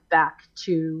terribly back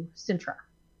to Cintra.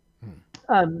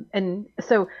 And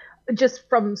so just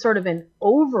from sort of an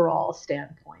overall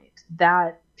standpoint,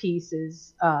 that piece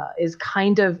is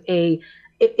kind of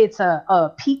it's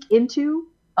a peek into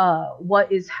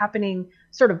what is happening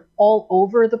sort of all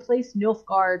over the place.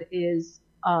 Nilfgaard is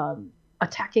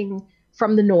attacking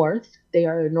from the north. They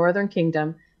are a northern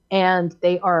kingdom, and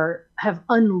they have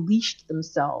unleashed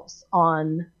themselves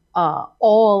on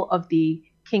all of the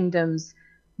kingdoms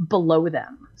below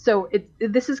them. So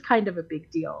this is kind of a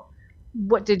big deal.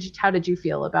 How did you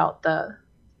feel about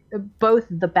both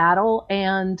the battle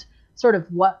and sort of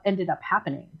what ended up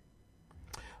happening?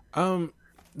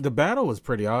 The battle was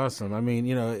pretty awesome. I mean,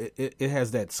 it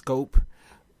has that scope,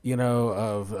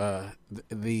 of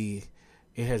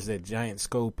it has that giant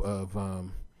scope of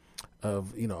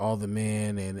all the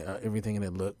men and everything, and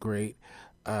it looked great.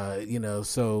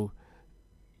 So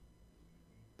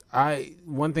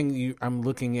one thing I'm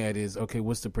looking at is, okay,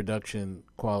 what's the production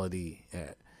quality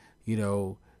at?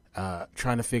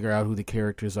 Trying to figure out who the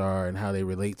characters are and how they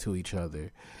relate to each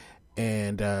other.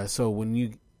 And so when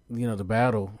the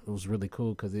battle, it was really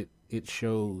cool because it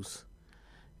shows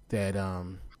that,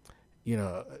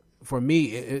 for me,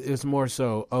 it's more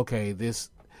so, okay, this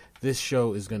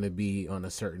show is going to be on a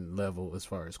certain level as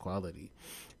far as quality.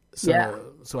 So, yeah.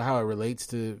 So how it relates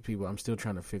to people, I'm still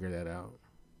trying to figure that out.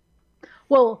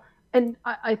 Well, and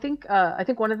I think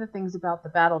one of the things about the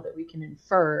battle that we can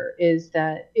infer is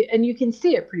that, and you can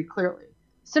see it pretty clearly,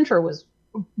 Cintra was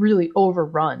really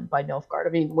overrun by Nilfgaard. I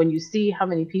mean, when you see how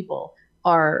many people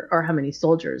or how many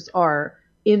soldiers are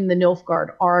in the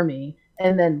Nilfgaard army,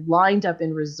 and then lined up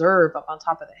in reserve up on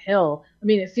top of the hill. I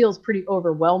mean, it feels pretty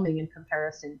overwhelming in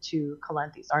comparison to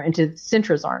Calanthi's army and to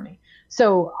Sintra's army.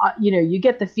 So, you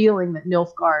get the feeling that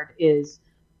Nilfgaard is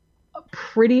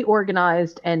pretty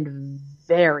organized and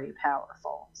very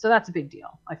powerful. So that's a big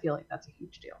deal. I feel like that's a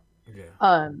huge deal.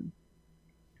 Yeah.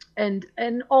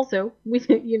 And also we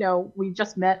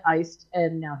just met Iced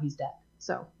and now he's dead.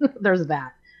 So there's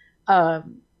that.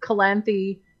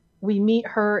 Calanthe, we meet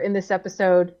her in this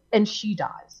episode and she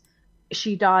dies.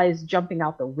 She dies jumping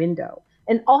out the window.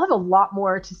 And I'll have a lot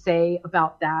more to say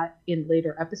about that in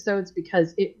later episodes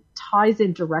because it ties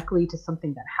in directly to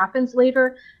something that happens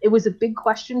later. It was a big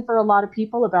question for a lot of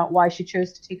people about why she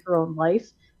chose to take her own life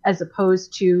as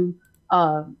opposed to,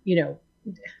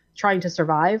 trying to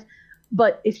survive.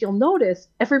 But if you'll notice,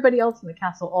 everybody else in the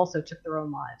castle also took their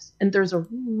own lives. And there's a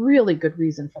really good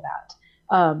reason for that.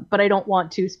 But I don't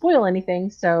want to spoil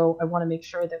anything, so I want to make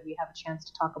sure that we have a chance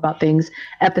to talk about things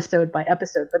episode by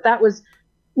episode. But it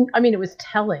was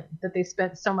telling that they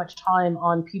spent so much time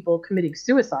on people committing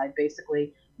suicide,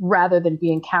 basically, rather than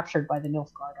being captured by the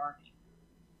Nilfgaard army.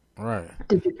 Right.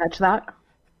 Did you catch that?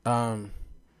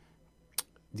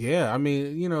 Yeah, I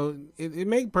mean, it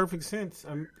made perfect sense.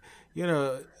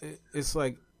 It's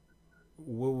like,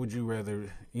 what would you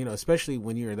rather, especially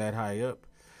when you're that high up,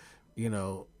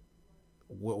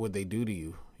 what would they do to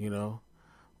you?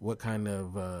 What kind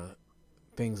of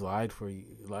things lied for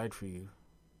you?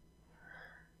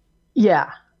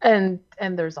 Yeah, and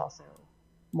there's also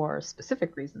more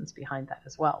specific reasons behind that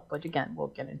as well. But again, we'll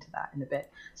get into that in a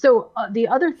bit. So the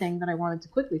other thing that I wanted to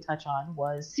quickly touch on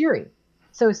was Ciri.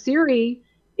 So Ciri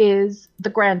is the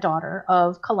granddaughter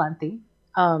of Calanthe.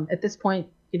 At this point,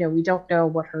 we don't know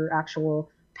what her actual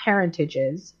parentage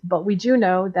is, but we do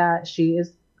know that she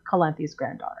is Calanthe's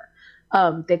granddaughter.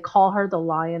 They call her the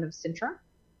Lion of Cintra,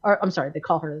 or I'm sorry, they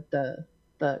call her the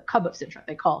Cub of Cintra.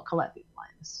 They call Calanthe the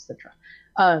Lion of Cintra.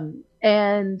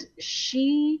 And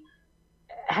she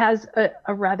has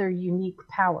a rather unique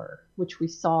power, which we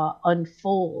saw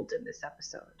unfold in this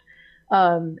episode.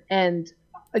 And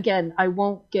again, I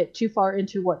won't get too far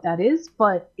into what that is,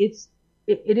 but it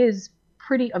is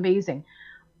pretty amazing.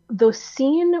 The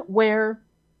scene where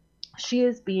she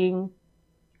is being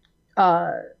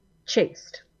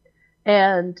chased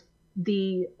and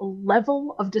the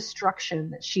level of destruction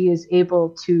that she is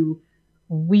able to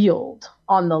wield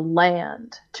on the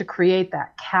land to create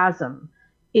that chasm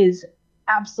is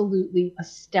absolutely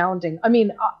astounding. I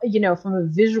mean, from a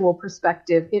visual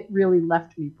perspective, it really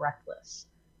left me breathless.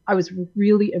 I was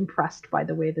really impressed by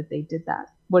the way that they did that.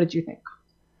 What did you think?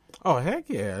 Oh, heck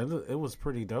yeah. It was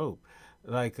pretty dope.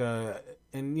 Like,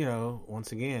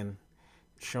 once again,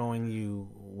 showing you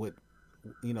what,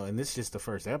 and this is just the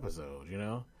first episode,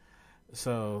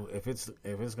 So if it's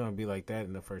going to be like that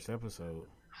in the first episode,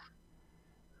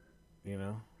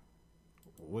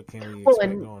 what can we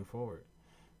expect going forward?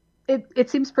 It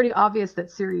seems pretty obvious that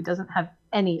Ciri doesn't have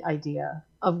any idea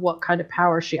of what kind of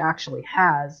power she actually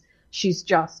has. She's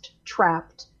just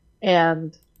trapped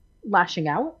and lashing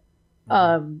out.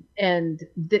 And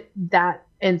that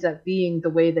ends up being the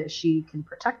way that she can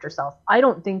protect herself. I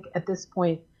don't think at this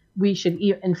point we should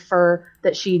infer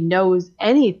that she knows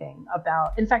anything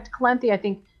about. In fact, Calanthe, I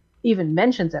think, even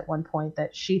mentions at one point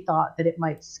that she thought that it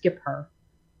might skip her.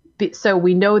 So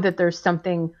we know that there's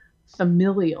something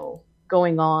familial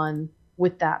going on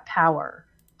with that power.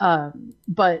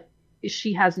 But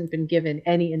she hasn't been given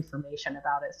any information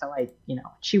about it. So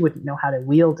she wouldn't know how to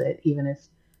wield it, even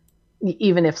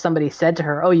if somebody said to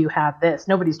her, "Oh, you have this."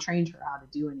 Nobody's trained her how to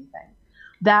do anything.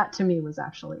 That to me was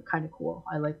actually kind of cool.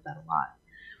 I liked that a lot.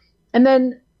 And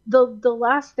then the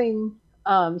last thing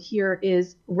here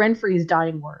is Renfri's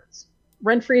dying words.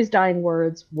 Renfri's dying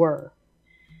words were,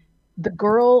 "The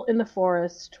girl in the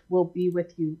forest will be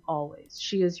with you always.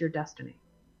 She is your destiny."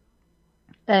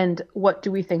 And what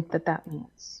do we think that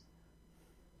means?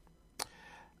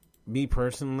 Me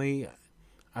personally,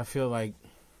 I feel like...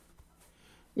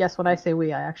 Yes, when I say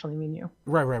we, I actually mean you.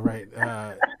 Right.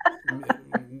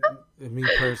 Me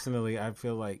personally, I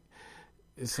feel like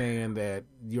saying that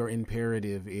your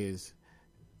imperative is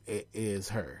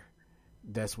her.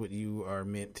 That's what you are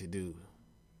meant to do.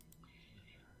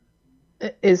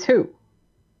 Is who?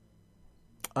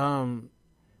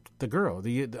 The girl.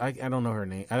 I don't know her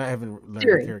name. I haven't learned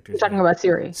Ciri. the character's You're talking name. about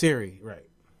Ciri. Ciri, right.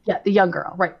 Yeah, the young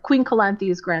girl. Right. Queen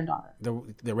Calanthe's granddaughter.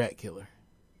 The rat killer.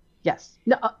 Yes.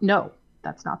 No,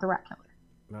 that's not the rat killer.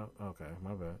 No? Okay,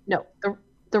 my bad. No,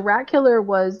 the rat killer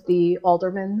was the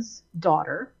alderman's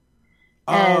daughter.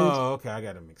 Okay, I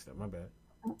got it mixed up. My bad.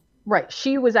 Right.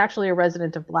 She was actually a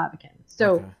resident of Blaviken.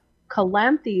 So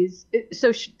Calanthe's...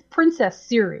 Princess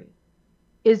Ciri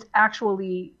is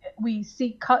actually, we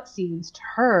see cutscenes to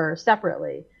her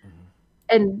separately.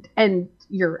 And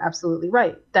you're absolutely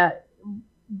right that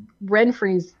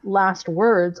Renfri's last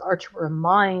words are to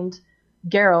remind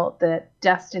Geralt that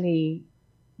destiny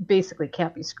basically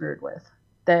can't be screwed with.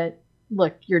 That,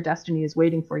 look, your destiny is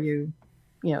waiting for you.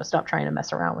 You know, stop trying to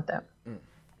mess around with it.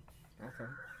 Okay.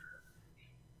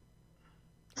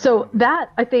 So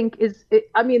that, I think, is...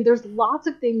 I mean, there's lots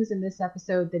of things in this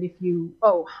episode that if you...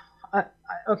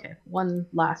 okay, one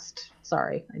last...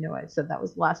 Sorry, I know I said that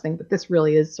was the last thing, but this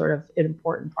really is sort of an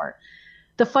important part.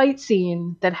 The fight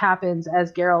scene that happens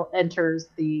as Geralt enters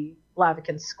the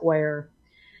Blaviken Square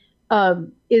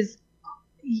is...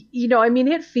 You know, I mean,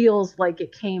 it feels like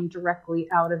it came directly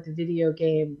out of the video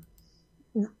game,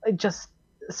 just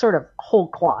sort of whole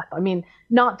cloth. I mean,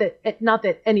 not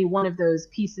that any one of those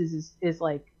pieces is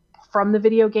like from the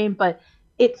video game, but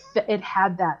it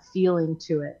had that feeling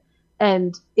to it.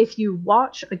 And if you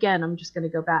watch, again, I'm just going to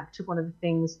go back to one of the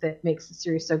things that makes the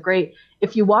series so great.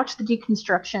 If you watch the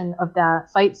deconstruction of that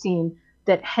fight scene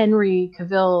that Henry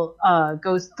Cavill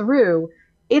goes through,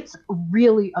 it's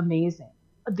really amazing.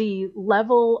 The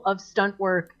level of stunt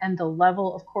work and the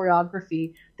level of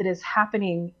choreography that is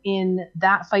happening in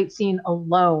that fight scene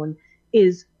alone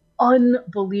is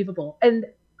unbelievable. And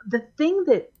the thing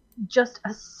that just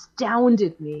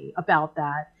astounded me about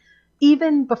that,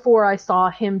 even before I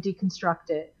saw him deconstruct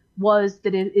it, was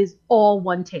that it is all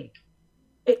one take.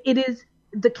 It is,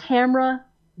 the camera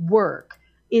work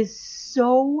is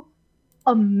so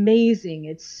amazing.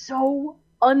 It's so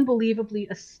unbelievably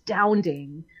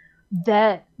astounding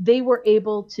that they were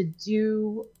able to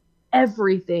do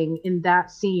everything in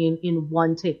that scene in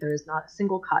one take. There is not a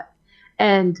single cut.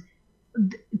 And,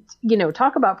 you know,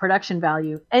 talk about production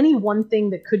value. Any one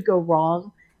thing that could go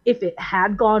wrong, if it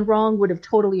had gone wrong, would have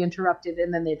totally interrupted,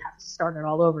 and then they'd have to start it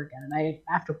all over again. And I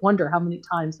have to wonder how many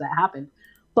times that happened.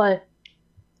 But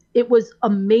it was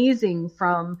amazing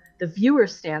from the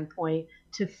viewer's standpoint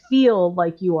to feel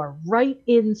like you are right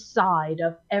inside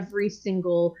of every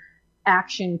single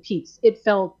action piece. It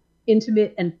felt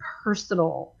intimate and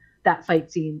personal, that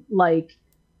fight scene. Like,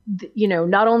 you know,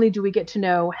 not only do we get to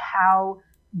know how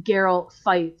Geralt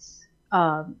fights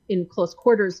in close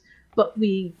quarters, but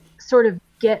we sort of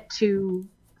get to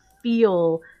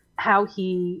feel how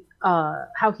he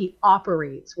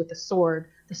operates with the sword.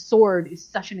 The sword is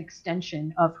such an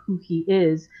extension of who he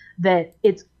is that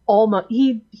it's almost,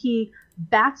 he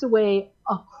bats away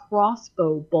a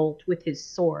crossbow bolt with his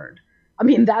sword. I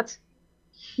mean, that's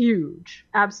huge,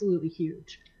 absolutely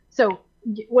huge. So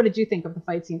what did you think of the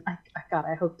fight scene? God,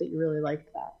 I hope that you really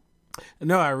liked that.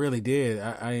 No, I really did.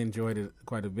 I enjoyed it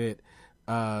quite a bit.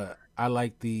 I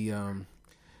like the,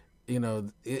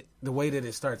 the way that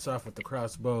it starts off with the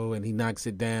crossbow and he knocks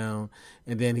it down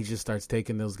and then he just starts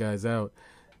taking those guys out.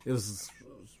 It was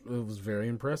very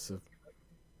impressive.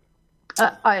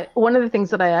 One of the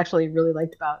things that I actually really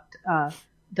liked about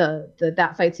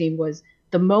that fight scene was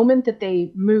the moment that they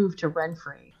move to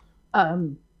Renfri.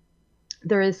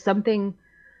 There is something,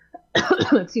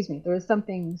 excuse me, there is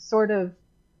something sort of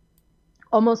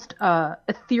almost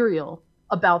ethereal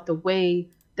about the way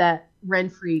that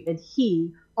Renfri and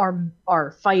he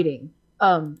are fighting.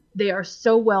 They are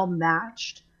so well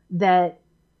matched that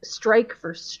strike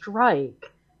for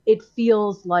strike, it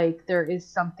feels like there is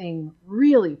something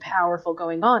really powerful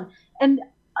going on. And,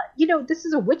 this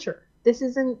is a Witcher. This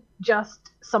isn't just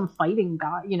some fighting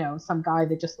guy, some guy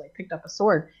that just like picked up a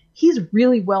sword. He's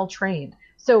really well trained.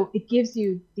 So it gives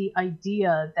you the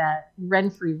idea that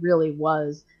Renfri really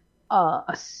was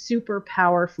a super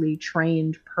powerfully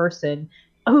trained person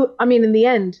who, I mean, in the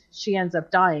end, she ends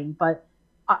up dying, but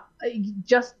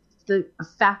just the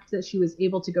fact that she was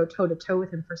able to go toe to toe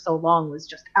with him for so long was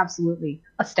just absolutely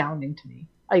astounding to me.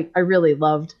 I really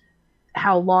loved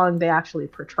how long they actually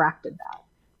protracted that.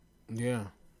 Yeah.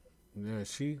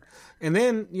 And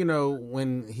then,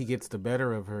 when he gets the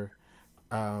better of her,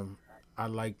 I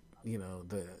like,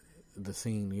 the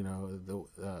scene,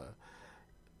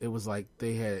 it was like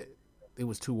it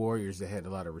was two warriors that had a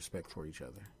lot of respect for each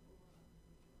other.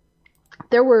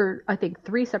 There were, I think,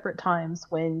 3 separate times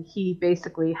when he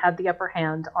basically had the upper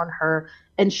hand on her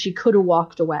and she could have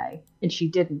walked away, and she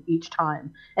didn't each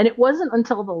time. And it wasn't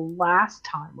until the last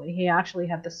time when he actually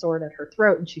had the sword at her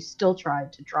throat and she still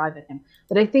tried to drive at him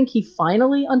that I think he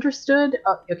finally understood,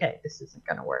 okay, this isn't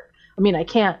going to work. I mean,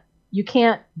 you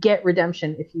can't get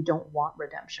redemption if you don't want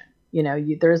redemption.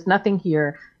 There's nothing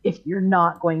here if you're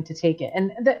not going to take it.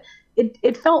 And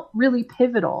it felt really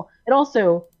pivotal. It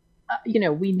also,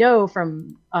 we know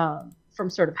from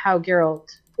sort of how Geralt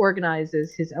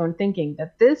organizes his own thinking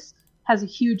that this has a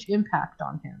huge impact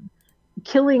on him.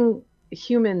 Killing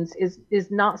humans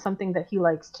is not something that he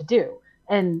likes to do.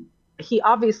 And he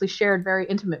obviously shared very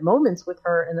intimate moments with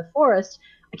her in the forest.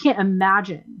 I can't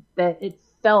imagine that it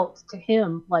felt to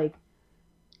him like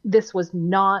this was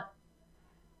not,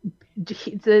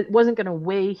 it wasn't going to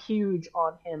weigh huge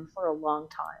on him for a long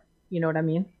time. You know what I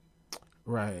mean?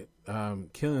 Right.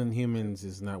 Killing humans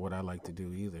is not what I like to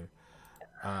do either.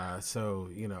 So,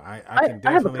 you know, I can definitely...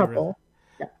 I have a couple.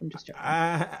 Yeah, I'm just joking.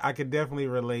 I could definitely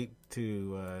relate to,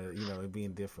 you know, it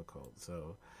being difficult.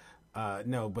 So,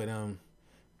 no, but...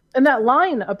 And that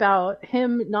line about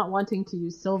him not wanting to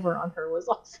use silver on her was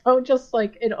also just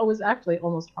like, it was actually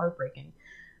almost heartbreaking.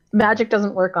 Magic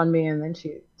doesn't work on me, and then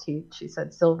she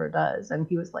said silver does, and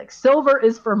he was like, silver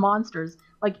is for monsters.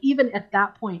 Like, even at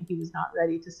that point, he was not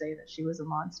ready to say that she was a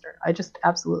monster. I just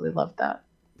absolutely loved that.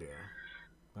 Yeah,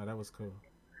 no, that was cool.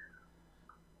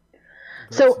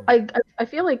 So I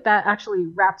feel like that actually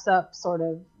wraps up sort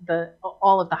of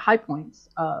all of the high points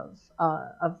of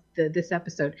this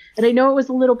episode. And I know it was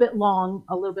a little bit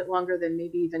longer than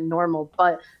maybe even normal,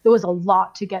 but there was a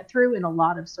lot to get through and a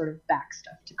lot of sort of back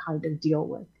stuff to kind of deal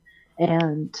with.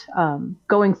 And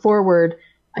going forward,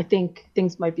 I think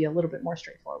things might be a little bit more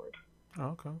straightforward.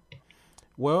 Okay.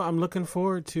 Well, I'm looking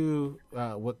forward to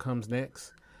what comes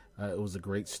next. It was a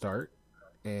great start,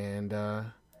 and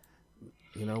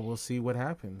you know, we'll see what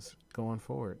happens going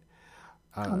forward.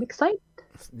 I'm excited.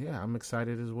 Yeah, I'm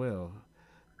excited as well.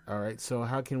 All right, so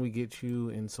how can we get you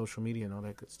in social media and all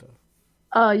that good stuff?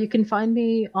 You can find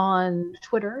me on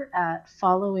Twitter at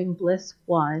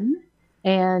followingbliss1,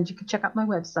 and you can check out my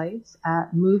websites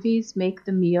at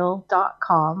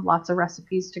moviesmakethemeal.com. Lots of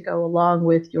recipes to go along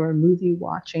with your movie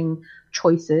watching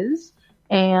choices.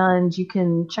 And you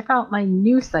can check out my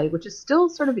new site, which is still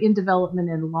sort of in development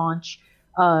and launch,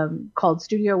 called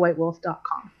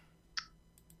studiowhitewolf.com.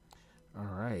 All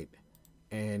right.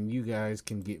 And you guys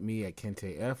can get me at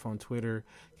Kente F on Twitter,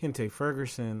 Kente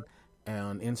Ferguson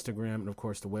on Instagram, and of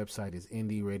course the website is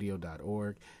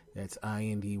indyradio.org. That's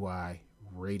indyradio.org.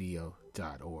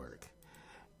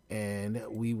 And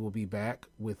we will be back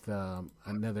with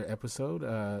another episode,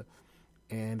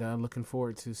 and I'm looking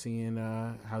forward to seeing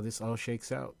how this all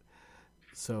shakes out.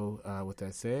 So with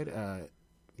that said,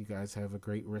 you guys have a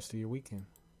great rest of your weekend.